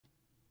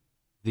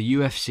The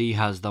UFC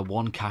has the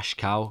one cash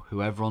cow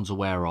who everyone's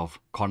aware of,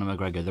 Conor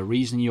McGregor. The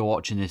reason you're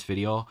watching this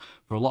video,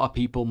 for a lot of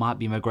people, might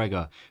be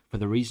McGregor. For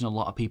the reason a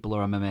lot of people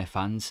are MMA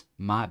fans,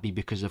 might be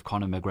because of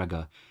Conor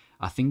McGregor.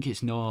 I think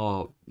it's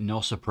no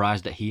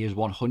surprise that he is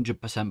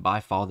 100% by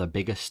far the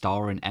biggest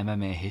star in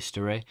MMA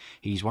history.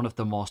 He's one of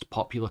the most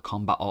popular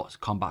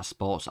combat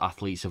sports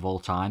athletes of all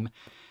time.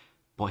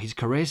 But his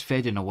career's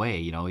fading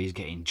away. He's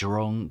getting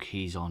drunk,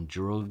 he's on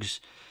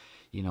drugs,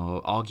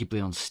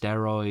 arguably on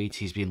steroids.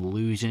 He's been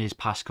losing his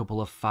past couple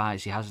of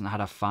fights. He hasn't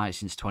had a fight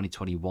since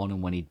 2021,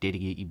 and when he did,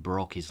 he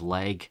broke his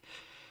leg.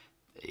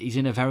 He's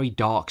in a very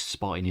dark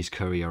spot in his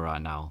career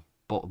right now.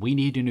 But we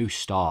need a new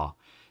star.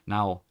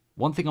 Now,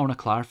 one thing I want to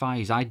clarify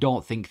is I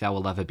don't think there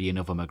will ever be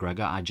another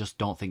McGregor. I just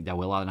don't think there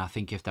will, and I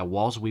think if there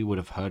was, we would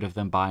have heard of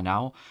them by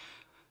now.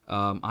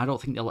 I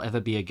don't think there'll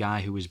ever be a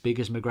guy who as big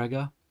as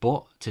McGregor,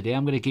 but today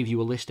I'm going to give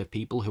you a list of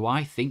people who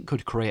I think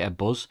could create a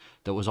buzz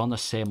that was on the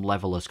same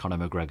level as Conor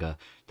McGregor.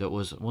 That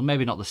was, well,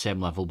 maybe not the same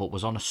level, but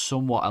was on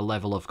a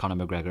level of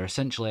Conor McGregor.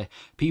 Essentially,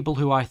 people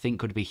who I think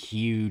could be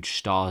huge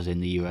stars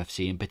in the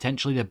UFC and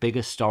potentially the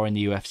biggest star in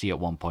the UFC at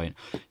one point.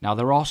 Now,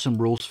 there are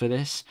some rules for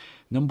this.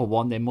 Number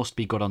one, they must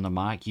be good on the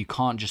mic. You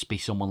can't just be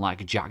someone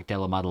like Jack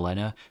Della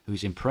Maddalena,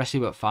 who's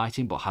impressive at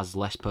fighting but has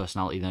less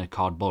personality than a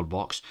cardboard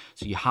box.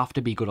 So you have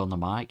to be good on the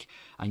mic,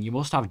 and you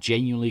must have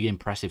genuinely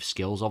impressive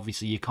skills.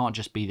 Obviously, you can't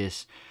just be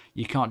this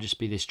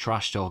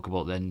trash talker,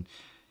 but then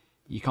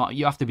you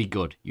have to be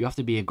good. You have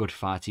to be a good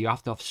fighter. You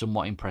have to have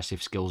somewhat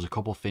impressive skills, a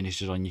couple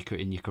finishes in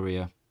your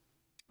career.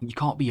 You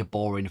can't be a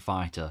boring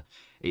fighter.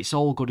 It's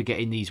all good at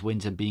getting these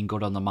wins and being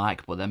good on the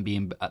mic, but then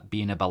being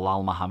a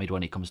Bilal Muhammad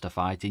when it comes to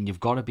fighting. You've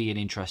got to be an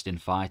interesting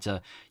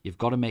fighter. You've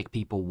got to make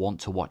people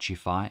want to watch you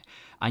fight,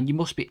 and you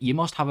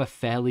must have a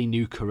fairly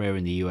new career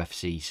in the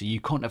UFC. So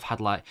you couldn't have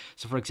had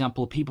for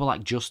example, people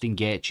like Justin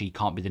Gaethje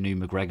can't be the new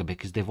McGregor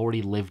because they've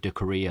already lived a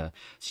career.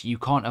 So you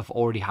can't have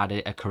already had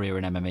a career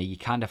in MMA. You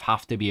kind of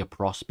have to be a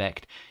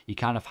prospect. You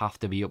kind of have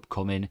to be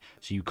upcoming.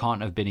 So you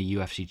can't have been a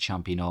UFC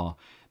champion or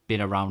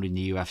been around in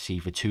the UFC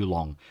for too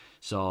long.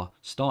 So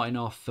starting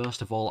off,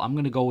 first of all, I'm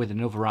going to go with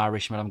another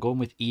Irishman. I'm going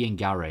with Ian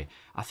Garry.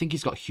 I think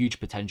he's got huge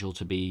potential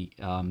to be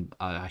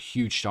a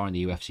huge star in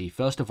the UFC.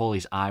 First of all,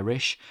 he's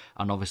Irish,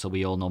 and obviously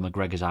we all know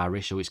McGregor's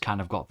Irish, so it's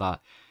kind of got that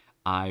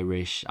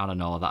Irish, I don't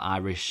know, the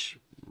Irish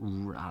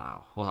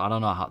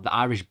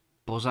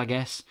buzz, I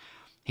guess.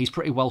 He's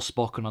pretty well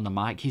spoken on the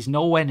mic. He's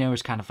nowhere near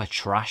as kind of a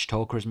trash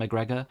talker as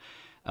McGregor.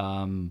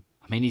 I mean,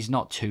 he's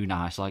not too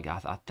nice.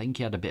 I think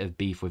he had a bit of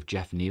beef with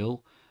Jeff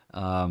Neal.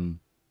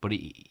 But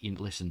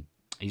listen,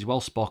 he's well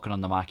spoken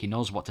on the mic. He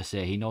knows what to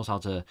say. He knows how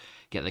to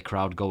get the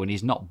crowd going.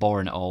 He's not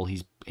boring at all.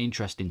 He's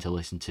interesting to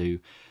listen to.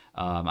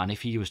 And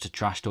if he was to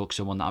trash talk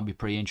someone, that would be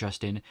pretty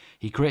interesting.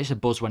 He creates a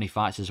buzz when he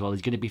fights as well.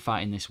 He's going to be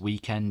fighting this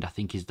weekend. I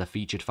think he's the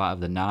featured fight of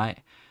the night.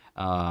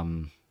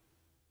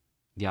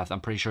 Yeah,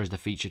 I'm pretty sure he's the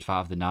featured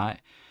fight of the night.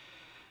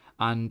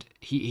 And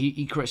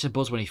he creates a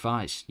buzz when he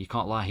fights. You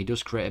can't lie. He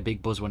does create a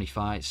big buzz when he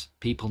fights.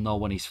 People know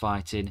when he's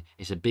fighting.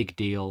 It's a big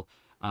deal.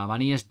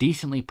 And he has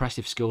decently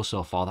impressive skills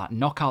so far. That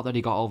knockout that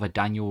he got over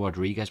Daniel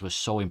Rodriguez was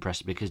so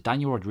impressive because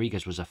Daniel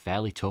Rodriguez was it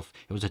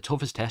was the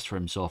toughest test for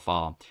him so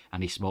far,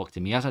 and he smoked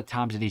him. He has had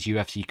times in his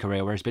UFC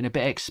career where he's been a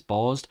bit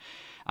exposed,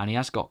 and he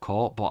has got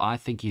caught, but I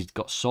think he's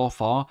got so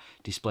far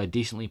displayed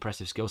decently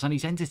impressive skills, and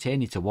he's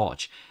entertaining to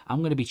watch. I'm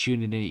going to be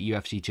tuning in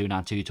at UFC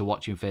 292 to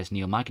watch him face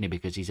Neil Magny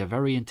because he's a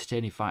very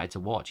entertaining fighter to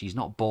watch. He's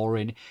not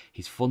boring.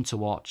 He's fun to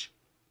watch.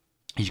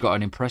 He's got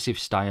an impressive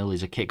style.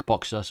 He's a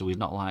kickboxer, so he's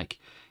not like...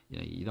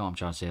 You know what I'm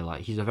trying to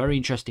say. He's a very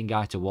interesting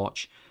guy to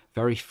watch,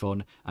 very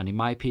fun, and in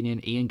my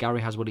opinion, Ian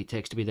Garry has what it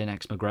takes to be the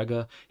next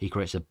McGregor. He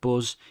creates a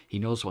buzz, he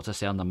knows what to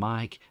say on the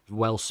mic,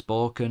 well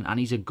spoken, and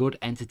he's a good,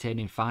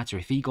 entertaining fighter.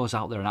 If he goes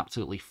out there and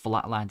absolutely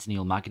flatlines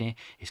Neil Magny,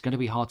 it's going to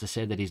be hard to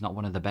say that he's not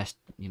one of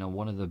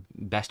the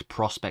best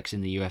prospects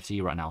in the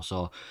UFC right now.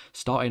 So,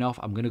 starting off,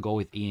 I'm going to go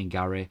with Ian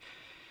Garry.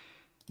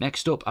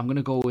 Next up, I'm going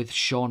to go with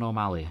Sean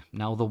O'Malley.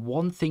 Now, the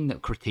one thing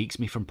that critiques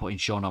me from putting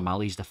Sean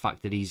O'Malley is the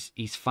fact that he's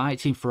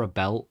fighting for a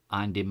belt,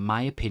 and in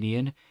my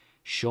opinion,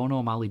 Sean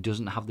O'Malley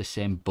doesn't have the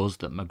same buzz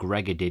that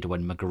McGregor did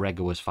when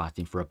McGregor was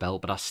fighting for a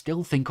belt, but I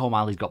still think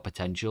O'Malley's got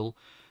potential.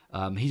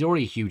 He's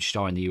already a huge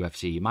star in the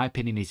UFC. In my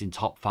opinion, he's in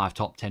top 5,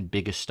 top 10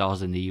 biggest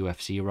stars in the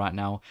UFC right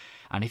now.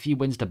 And if he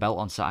wins the belt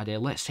on Saturday,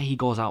 let's say he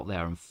goes out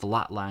there and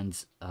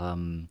flatlands,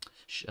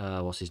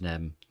 what's his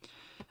name?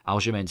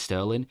 Aljamain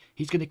Sterling,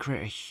 he's going to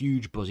create a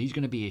huge buzz. He's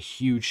going to be a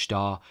huge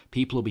star.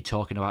 People will be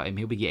talking about him.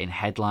 He'll be getting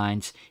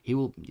headlines.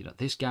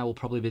 This guy will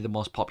probably be the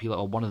most popular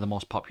or one of the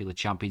most popular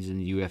champions in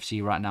the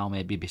UFC right now,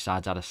 maybe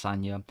besides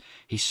Adesanya.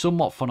 He's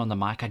somewhat fun on the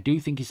mic. I do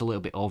think he's a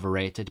little bit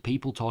overrated.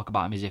 People talk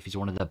about him as if he's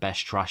one of the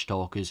best trash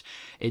talkers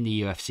in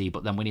the UFC,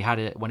 but then when he had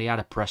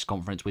a press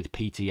conference with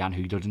Peter Yan,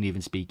 who doesn't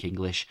even speak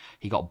English,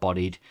 he got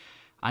bodied.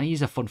 And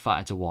he's a fun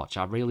fighter to watch.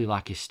 I really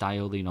like his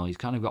style. He's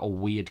kind of got a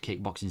weird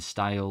kickboxing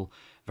style.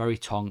 Very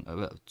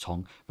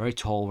very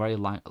tall, very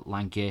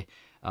lanky.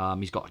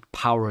 He's got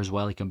power as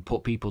well. He can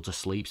put people to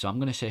sleep. So I'm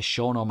going to say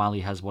Sean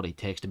O'Malley has what it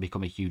takes to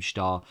become a huge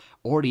star.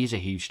 Already is a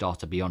huge star,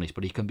 to be honest,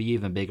 but he can be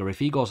even bigger. If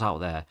he goes out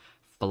there,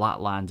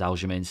 flatlines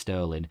Aljamain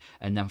Sterling,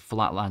 and then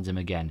flatlines him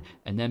again,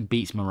 and then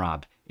beats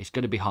Merab, it's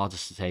going to be hard to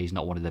say he's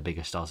not one of the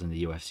biggest stars in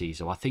the UFC.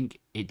 So I think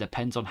it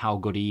depends on how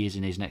good he is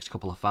in his next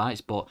couple of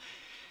fights, but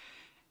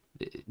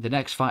the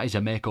next fight is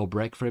a make or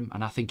break for him,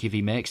 and I think if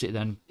he makes it,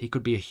 then he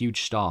could be a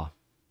huge star.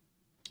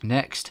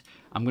 Next,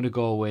 I'm going to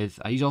go with...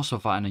 he's also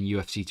fighting in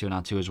UFC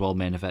 292 as well,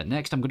 main event.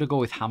 Next, I'm going to go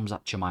with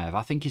Khamzat Chimaev.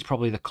 I think he's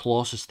probably the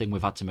closest thing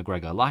we've had to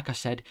McGregor. Like I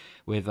said,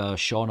 with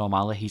Sean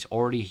O'Malley, he's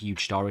already a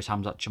huge star as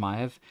Khamzat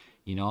Chimaev.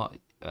 You know,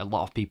 a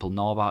lot of people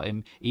know about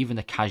him. Even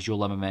the casual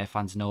MMA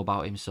fans know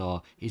about him,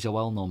 so he's a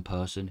well-known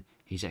person.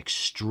 He's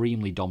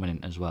extremely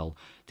dominant as well.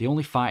 The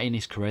only fight in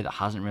his career that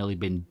hasn't really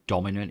been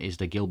dominant is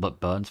the Gilbert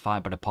Burns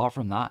fight, but apart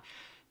from that,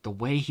 the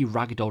way he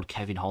ragdolled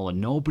Kevin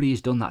Holland, nobody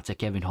has done that to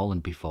Kevin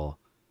Holland before.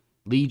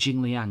 Li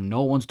Jingliang,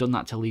 no one's done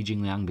that to Li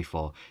Jingliang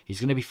before. He's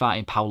going to be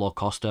fighting Paulo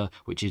Costa,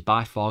 which is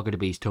by far going to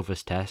be his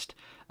toughest test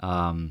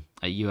at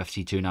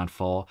UFC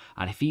 294.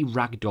 And if he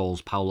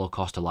ragdolls Paulo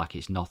Costa like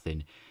it's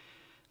nothing,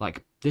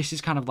 like this is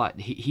kind of like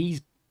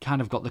he's kind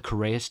of got the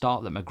career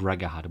start that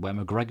McGregor had, where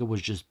McGregor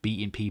was just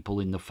beating people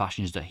in the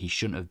fashions that he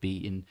shouldn't have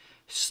beaten,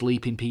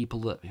 sleeping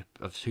people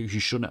who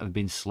shouldn't have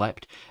been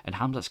slept. And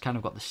Khamzat's kind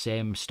of got the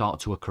same start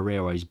to a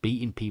career where he's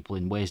beating people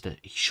in ways that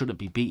he shouldn't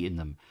be beating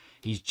them.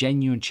 He's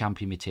genuine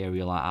champion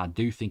material. I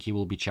do think he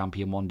will be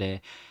champion one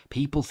day.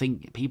 People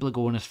are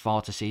going as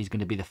far to say he's going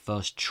to be the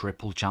first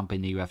triple champ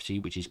in the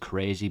UFC, which is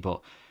crazy,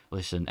 but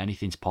listen,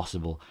 anything's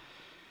possible.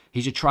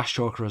 He's a trash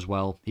talker as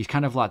well. He's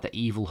kind of like the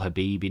evil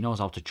Khabib. He knows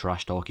how to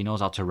trash talk. He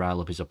knows how to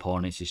rile up his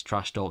opponents. He's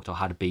trash talked or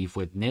had beef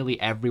with nearly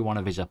every one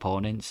of his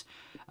opponents.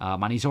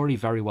 And he's already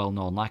very well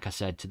known. Like I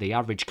said, to the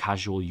average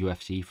casual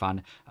UFC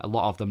fan, a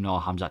lot of them know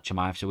Khamzat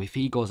Chimaev. So if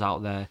he goes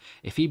out there,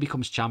 if he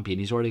becomes champion,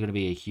 he's already going to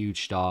be a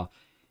huge star.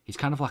 He's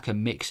kind of like a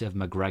mix of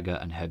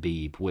McGregor and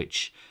Khabib,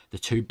 which the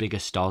two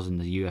biggest stars in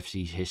the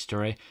UFC's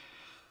history.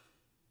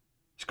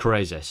 It's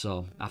crazy.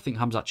 So I think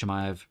Khamzat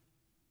Chimaev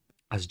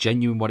has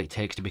genuine what it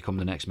takes to become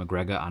the next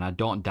McGregor, and I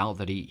don't doubt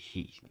that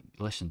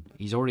listen,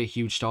 he's already a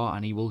huge star,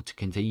 and he will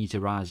continue to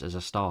rise as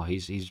a star.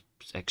 He's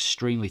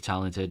extremely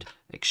talented,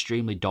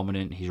 extremely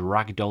dominant. He's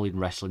ragdolling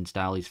wrestling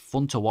style. He's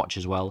fun to watch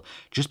as well.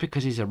 Just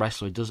because he's a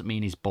wrestler doesn't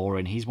mean he's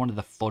boring. He's one of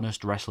the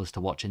funnest wrestlers to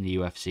watch in the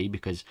UFC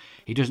because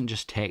he doesn't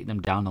just take them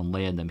down and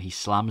lay in them. He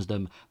slams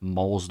them,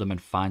 mauls them,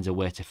 and finds a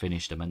way to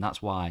finish them, and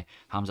that's why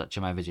Khamzat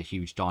Chimaev is a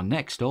huge star.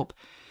 Next up,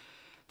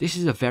 this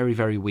is a very,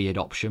 very weird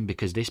option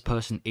because this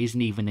person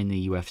isn't even in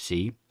the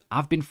UFC.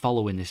 I've been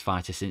following this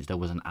fighter since there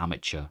was an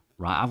amateur,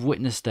 right? I've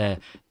witnessed their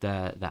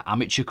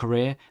amateur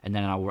career, and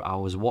then I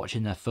was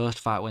watching their first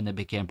fight when they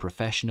became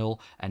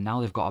professional, and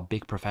now they've got a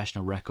big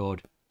professional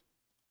record.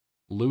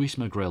 Lewis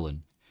McGrillen.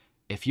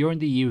 If you're in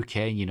the UK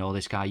and you know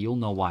this guy, you'll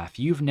know why. If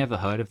you've never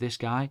heard of this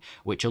guy,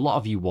 which a lot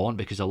of you won't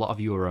because a lot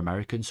of you are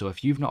American, so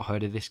if you've not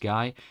heard of this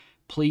guy,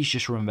 please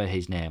just remember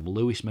his name,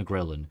 Lewis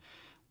McGrillen.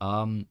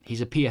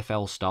 He's a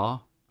PFL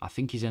star. I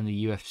think he's in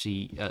the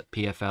UFC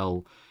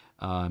PFL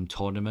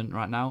tournament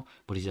right now,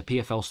 but he's a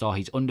PFL star.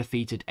 He's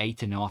undefeated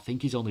 8-0. I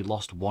think he's only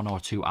lost 1 or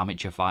 2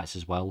 amateur fights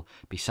as well.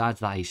 Besides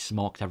that, he's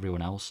smoked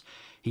everyone else.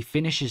 He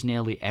finishes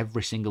nearly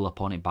every single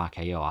opponent by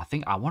KO.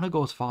 I want to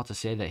go as far to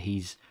say that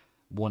he's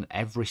won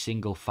every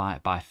single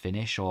fight by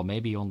finish, or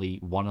maybe only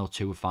 1 or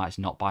 2 fights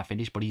not by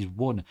finish, but he's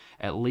won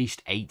at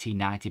least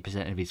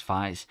 80-90% of his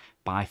fights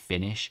by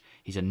finish.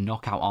 He's a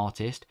knockout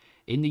artist.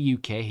 In the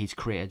UK, he's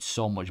created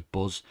so much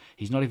buzz.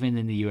 He's not even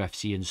in the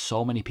UFC, and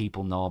so many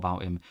people know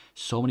about him.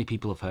 So many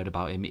people have heard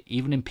about him.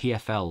 Even in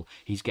PFL,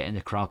 he's getting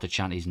the crowd to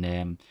chant his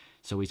name.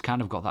 So he's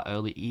kind of got that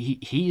early...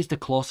 He is the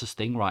closest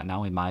thing right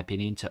now, in my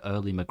opinion, to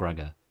early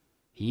McGregor.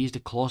 He is the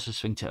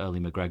closest thing to early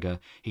McGregor.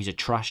 He's a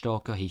trash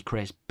talker. He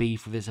creates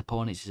beef with his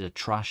opponents. He's a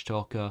trash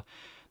talker.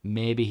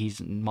 Maybe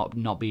he's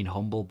not being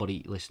humble, but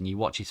listen, you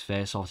watch his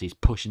face-offs, he's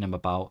pushing them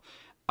about.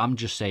 I'm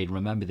just saying,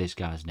 remember this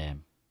guy's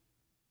name.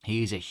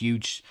 He is a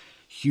huge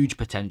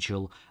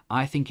potential.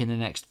 I think in the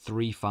next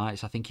 3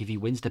 fights, I think if he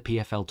wins the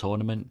PFL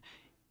tournament,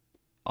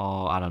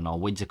 or I don't know,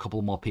 wins a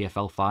couple more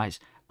PFL fights,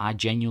 I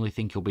genuinely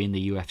think he'll be in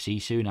the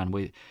UFC soon.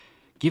 And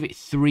give it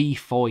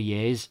 3-4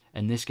 years,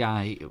 and this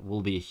guy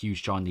will be a huge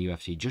star in the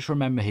UFC. Just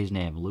remember his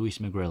name, Lewis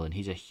McGrillen.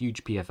 He's a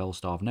huge PFL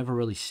star. I've never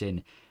really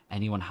seen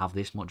anyone have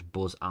this much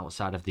buzz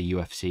outside of the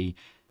UFC.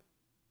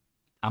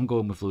 I'm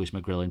going with Lewis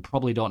McGrillen.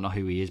 Probably don't know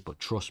who he is, but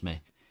trust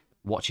me.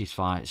 Watch his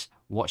fights.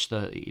 Watch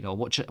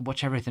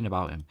everything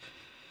about him.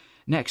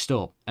 Next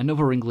up,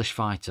 another English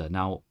fighter.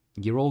 Now,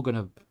 you're all going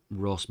to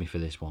roast me for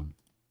this one.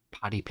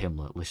 Paddy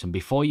Pimblett. Listen,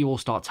 before you all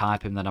start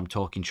typing that I'm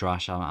talking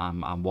trash,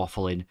 I'm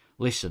waffling.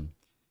 Listen,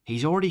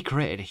 he's already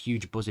created a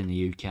huge buzz in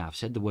the UK. I've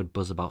said the word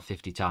buzz about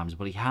 50 times,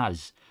 but he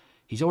has.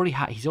 He's only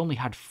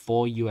had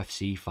 4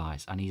 UFC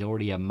fights, and he's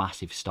already a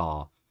massive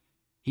star.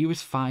 He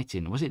was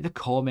fighting, was it the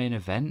co-main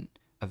event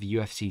of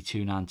UFC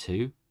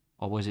 292?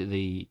 Or was it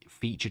the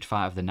featured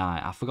fight of the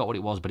night? I forgot what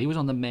it was, but he was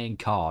on the main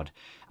card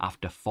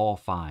after 4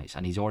 fights,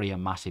 and he's already a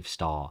massive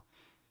star.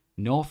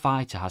 No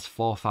fighter has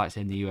 4 fights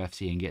in the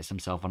UFC and gets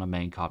himself on a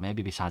main card.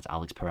 Maybe besides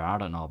Alex Pereira, I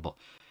don't know. But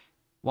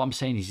what I'm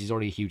saying is he's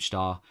already a huge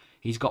star.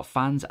 He's got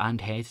fans and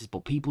haters,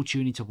 but people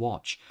tune in to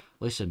watch.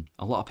 Listen,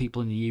 a lot of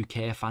people in the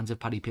UK are fans of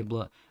Paddy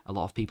Pimblett. A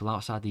lot of people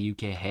outside the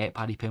UK hate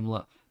Paddy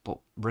Pimblett. But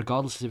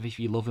regardless of if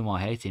you love him or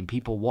hate him,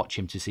 people watch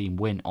him to see him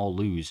win or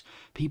lose.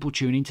 People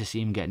tune in to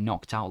see him get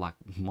knocked out like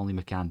Molly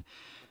McCann.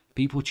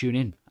 People tune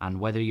in, and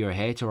whether you're a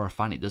hater or a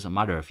fan, it doesn't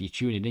matter. If you're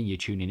tuning in, you're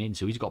tuning in.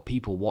 So he's got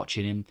people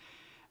watching him.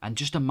 And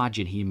just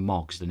imagine he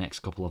mogs the next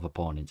couple of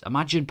opponents.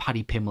 Imagine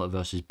Paddy Pimblett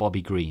versus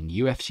Bobby Green,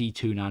 UFC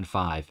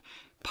 295.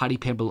 Paddy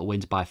Pimblett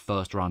wins by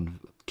first round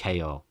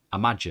KO.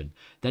 Imagine.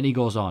 Then he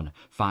goes on,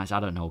 fights, I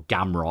don't know,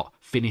 Gamrot,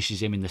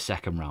 finishes him in the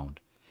second round.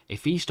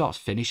 If he starts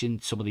finishing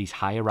some of these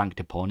higher ranked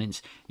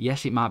opponents,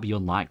 yes, it might be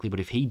unlikely, but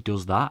if he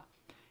does that,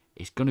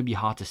 it's going to be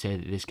hard to say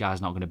that this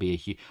guy's not going to be a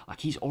huge...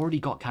 Like, he's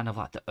already got kind of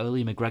like the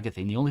early McGregor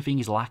thing. The only thing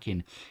he's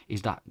lacking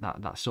is that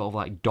sort of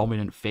like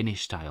dominant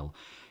finish style.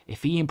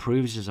 If he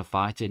improves as a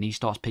fighter and he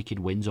starts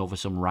picking wins over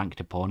some ranked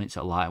opponents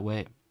at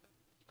lightweight,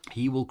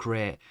 he will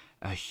create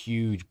a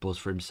huge buzz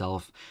for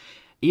himself.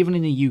 Even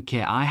in the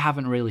UK, I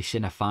haven't really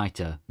seen a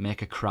fighter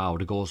make a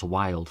crowd goes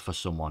wild for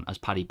someone as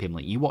Paddy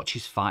Pimblett. You watch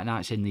his fight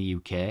nights in the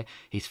UK,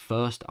 his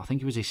first, I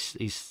think it was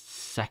his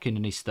second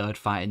and his third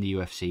fight in the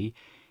UFC,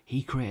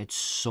 he created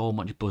so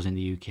much buzz in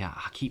the UK.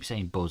 I keep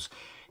saying buzz.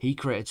 He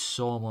created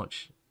so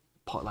much...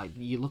 Like,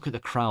 you look at the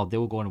crowd, they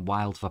were going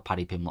wild for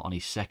Paddy Pimblett on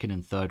his second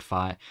and third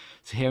fight.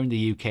 So here in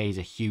the UK, he's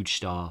a huge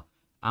star.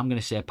 I'm going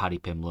to say Paddy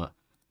Pimblett.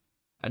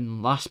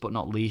 And last but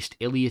not least,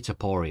 Ilia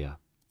Topuria.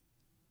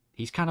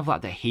 He's kind of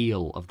like the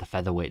heel of the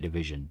featherweight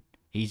division.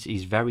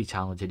 He's very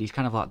talented. He's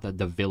kind of like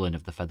the villain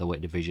of the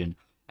featherweight division.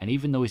 And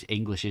even though his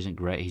English isn't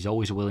great, he's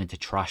always willing to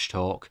trash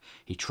talk.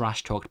 He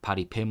trash talked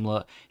Paddy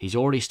Pimblett. He's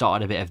already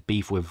started a bit of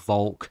beef with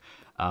Volk.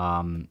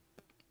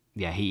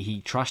 Yeah,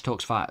 he trash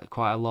talks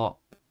quite a lot.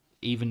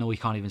 Even though he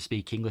can't even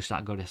speak English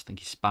that good, I think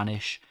he's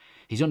Spanish.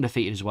 He's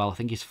undefeated as well. I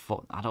think he's...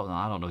 I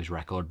don't know his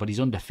record, but he's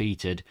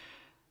undefeated.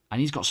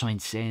 And he's got some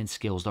insane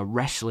skills. The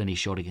wrestling he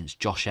showed against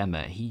Josh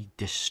Emmett, he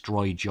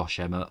destroyed Josh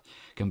Emmett.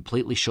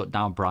 Completely shut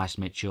down Bryce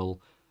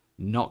Mitchell.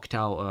 Knocked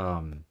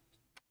out,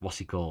 what's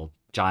he called?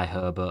 Jai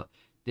Herbert.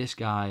 This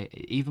guy,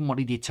 even what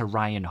he did to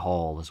Ryan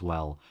Hall as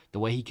well. The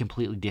way he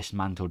completely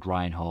dismantled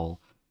Ryan Hall.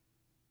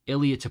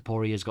 Ilia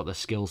Topuria's got the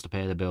skills to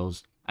pay the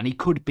bills. And he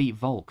could beat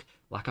Volk.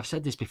 Like I've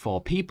said this before,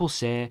 people were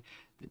saying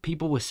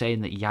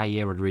that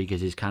Yair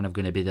Rodriguez is kind of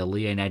going to be the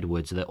Leon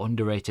Edwards, the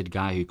underrated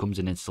guy who comes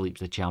in and sleeps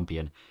the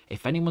champion.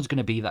 If anyone's going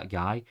to be that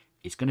guy,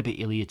 it's going to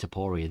be Ilia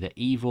Topuria, the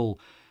evil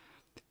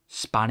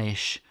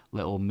Spanish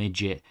little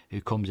midget who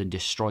comes and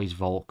destroys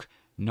Volk.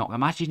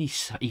 Imagine he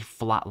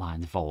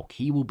flatlines Volk.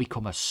 He will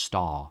become a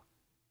star.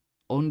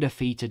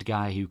 Undefeated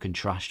guy who can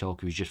trash talk,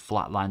 who's just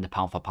flatlined the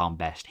pound for pound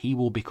best. He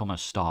will become a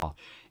star.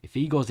 If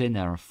he goes in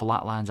there and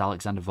flatlines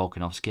Alexander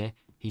Volkanovski,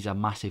 he's a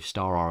massive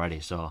star already.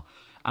 So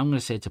I'm going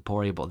to say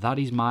Topuria, but that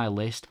is my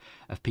list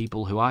of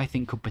people who I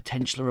think could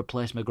potentially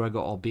replace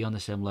McGregor or be on the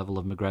same level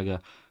of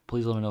McGregor.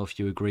 Please let me know if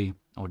you agree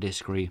or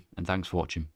disagree, and thanks for watching.